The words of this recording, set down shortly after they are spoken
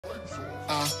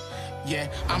Yeah,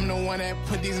 I'm the one that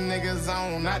put these niggas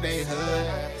on, not they hood.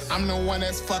 I'm the one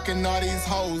that's fucking all these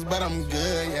hoes, but I'm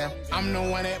good, yeah. I'm the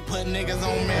one that put niggas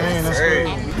on me.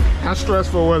 How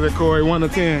stressful was it, Corey? 1 to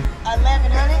 10?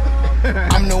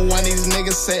 1100. I'm the one these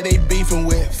niggas say they beefing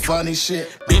with. Funny shit.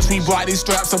 Bitch, we brought these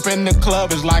straps up in the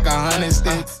club, it's like 100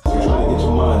 sticks. Trying to get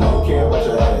your mind, I don't care about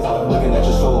your ass. I'm looking at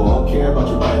your soul, I don't care about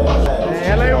your bad.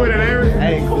 Hey, LA with it, Aaron.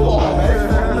 Hey, come on, man.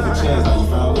 Chance, now you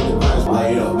found with the grass.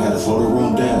 Light up, had to slow the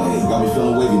room down. Hey, got me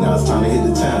feeling wavy, now it's time to hit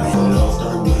the town.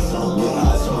 Start getting some little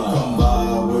eyes, come by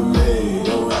with me.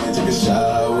 Go ahead, take a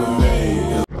shot with me.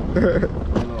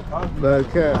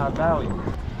 Look at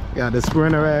got the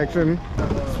sprinter action.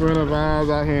 Sprinter vibes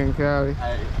out here in Cali.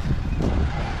 Hey,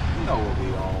 you know what we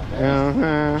on,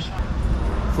 man.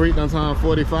 Freak done time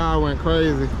 45 went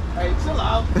crazy. Hey, chill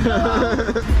out.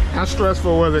 How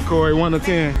stressful was it, Corey? 1 to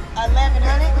 10?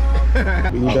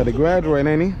 1100. You got to graduate,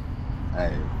 ain't he?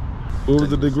 Hey. What was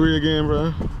the degree again,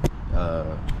 bro?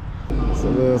 It's a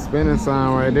little spinning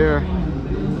sign right there.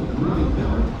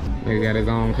 He got his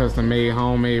own custom made,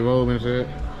 homemade robe and shit.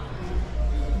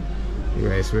 You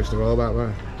ready to switch the robe out,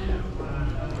 bro?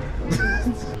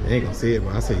 You ain't gonna see it,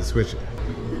 but I say you switch it.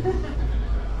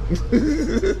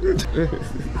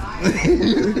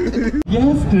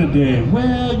 Yesterday,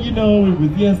 well, you know, it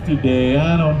was yesterday.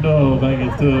 I don't know if I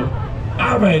can still.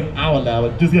 All right, I'll allow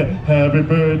it. Just happy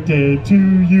birthday to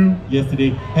you yesterday.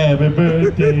 Happy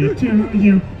birthday to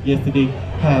you yesterday.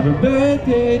 Happy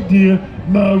birthday, dear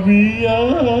Maria.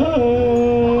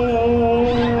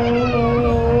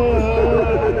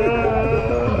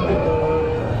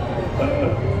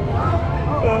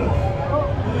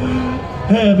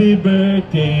 Happy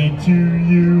birthday to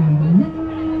you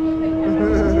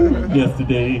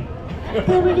yesterday.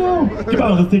 There we go. Come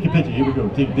on, let's take a picture. Here we go.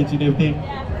 Take a picture and everything.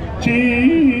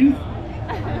 Cheese.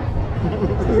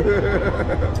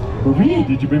 Marie,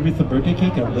 did you bring me some birthday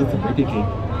cake? I would love some birthday cake.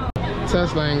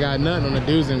 Tesla ain't got nothing on the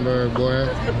Duesenberg, boy.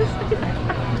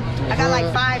 I got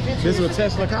like 5 inches. This was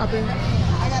Tesla copy? I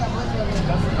got a bunch of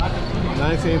them.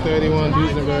 1931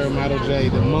 Duesenberg Model J,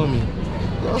 the Mummy.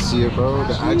 Y'all see it, bro?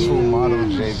 The actual Model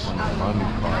J from the Mummy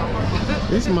car.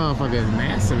 This motherfucker is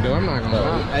massive, though. I'm not gonna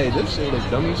lie. Hey, this shit is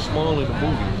dummy small in the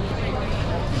movie.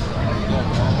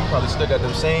 Probably still got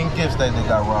them same gifts that they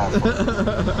got robbed.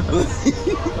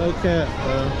 Okay,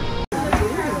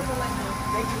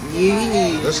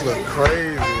 Yeah. this look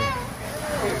crazy.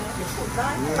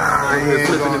 Nah, he ain't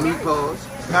flipping the meat paws.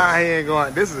 Nah, he ain't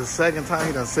going. This is the second time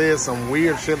he done said some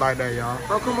weird shit like that, y'all.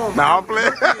 Bro, come on, Nah, I'm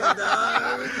playing.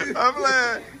 I'm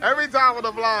playing. Every time with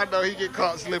the vlog, though, he get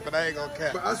caught slipping. I ain't gonna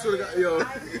cap. I swear to God, yo.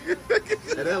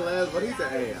 And that last one, he said,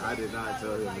 hey, I did not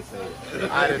tell him to say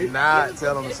it. I did not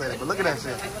tell him to say that, but look at that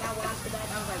shit.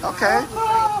 Okay.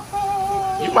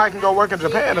 You might can go work in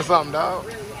Japan or something, dog.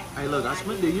 Hey, look, I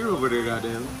spent the year over there,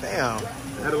 goddamn. Damn.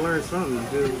 I had to learn something,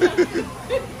 dude.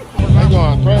 They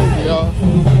going crazy, y'all.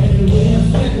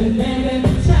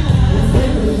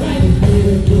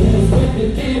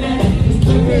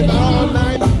 All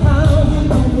night.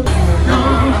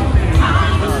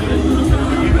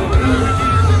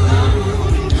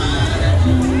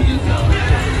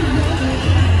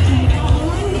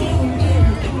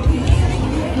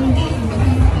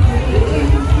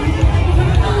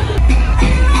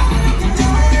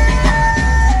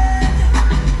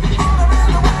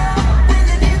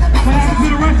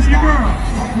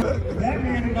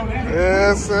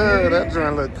 Yes, sir. That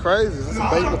joint look crazy. This is a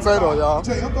baked potato, y'all.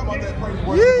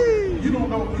 Yee.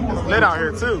 It's lit out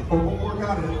here, too.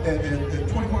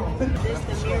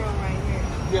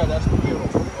 Yeah, that's the deal.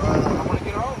 I want to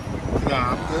get home.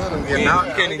 Nah, I'm good. I'm getting out.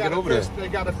 You can't even get over there. They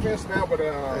got a fence now, but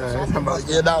I'm about to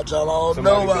get out, y'all. I don't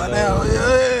know by now.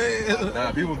 Yeah.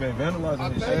 Nah, people been vandalizing I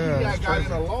this think shit. he got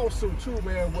in a lawsuit too,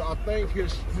 man. I think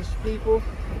his people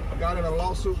got in a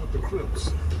lawsuit with the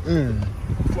Crips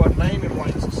for naming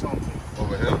rights or something.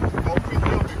 Over here? Over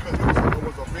here because it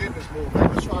was a business move. They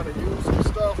was trying to use some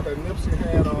stuff that Nipsey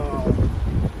had.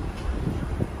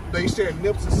 They said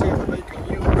Nipsey said that they could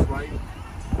use, right?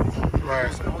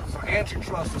 Right. So it was an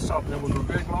antitrust or something. It was a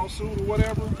big lawsuit or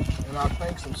whatever, and I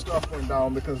think some stuff went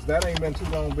down because that ain't been too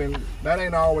long. That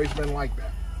ain't always been like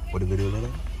that. What the video look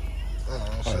like?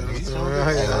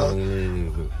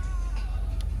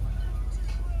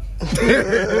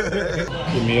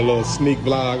 Give me a little sneak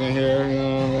vlog in here, you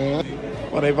know what I mean?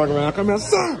 While they fucking around, come here,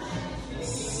 sir!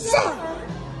 Sir!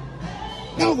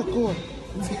 No, the court!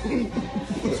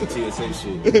 TSA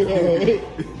shit.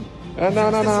 No,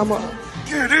 I'm a...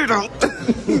 Get it out!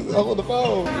 I'm on the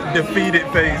phone. Defeated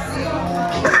face.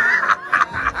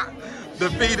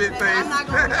 Defeated face.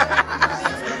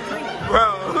 Bro.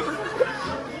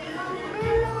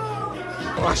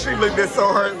 Why she looked at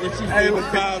so hurt when she seen the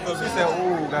size of it? She said,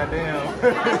 ooh, goddamn.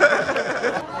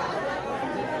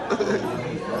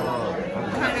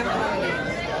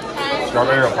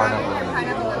 Strawberry or pineapple?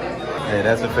 Hey,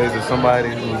 that's the face of somebody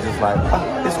who's just like,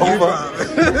 oh, it's over.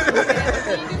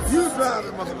 You drive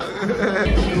it, motherfucker.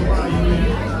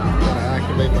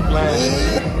 Activate the flag.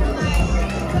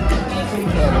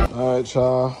 All right,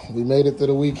 y'all. We made it through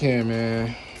the weekend,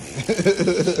 man.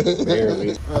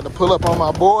 Barely. I had to pull up on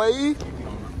my boy.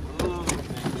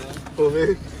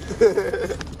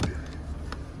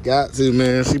 Got to,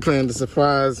 man. She planned a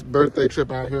surprise birthday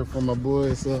trip out here for my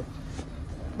boy, so.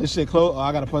 This shit closed. Oh,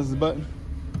 I gotta press this button.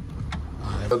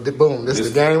 Right. Boom. This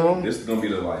is the game room. This is gonna be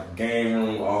the like game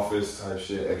room, office type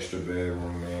shit, extra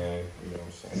bedroom, man. You know what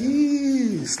I'm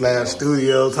saying? Slash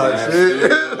studio type shit.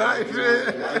 Type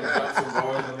shit.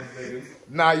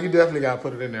 Nah, you definitely gotta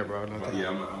put it in there, bro. No Yeah,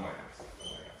 I'm gonna ask.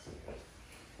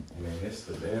 Man, this is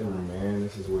the bedroom, man.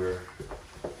 This is where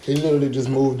he literally just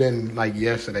moved in like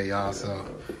yesterday, y'all. So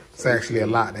it's actually a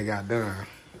lot they got done.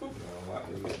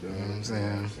 You know what I'm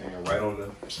saying?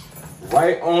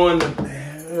 Right on the.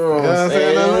 You know what I'm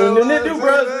saying?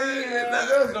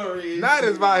 Not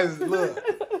as by his look.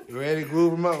 You ready to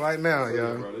groove him up right now,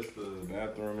 y'all? Bro, this the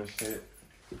bathroom and shit.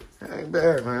 Ain't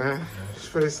bad, man. It's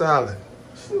pretty solid.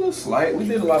 It's a little slight. We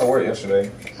did a lot of work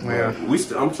yesterday. Yeah.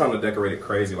 I'm trying to decorate it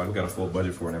crazy. Like we got a full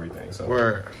budget for it and everything. So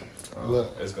word.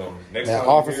 Look, it's going next that time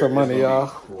officer money, y'all.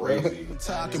 Crazy.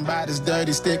 Talking about this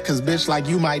dirty stick, cause bitch, like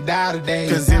you might die today.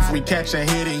 Cause if we catch a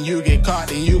hit and you get caught,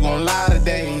 then you gon' lie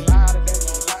today.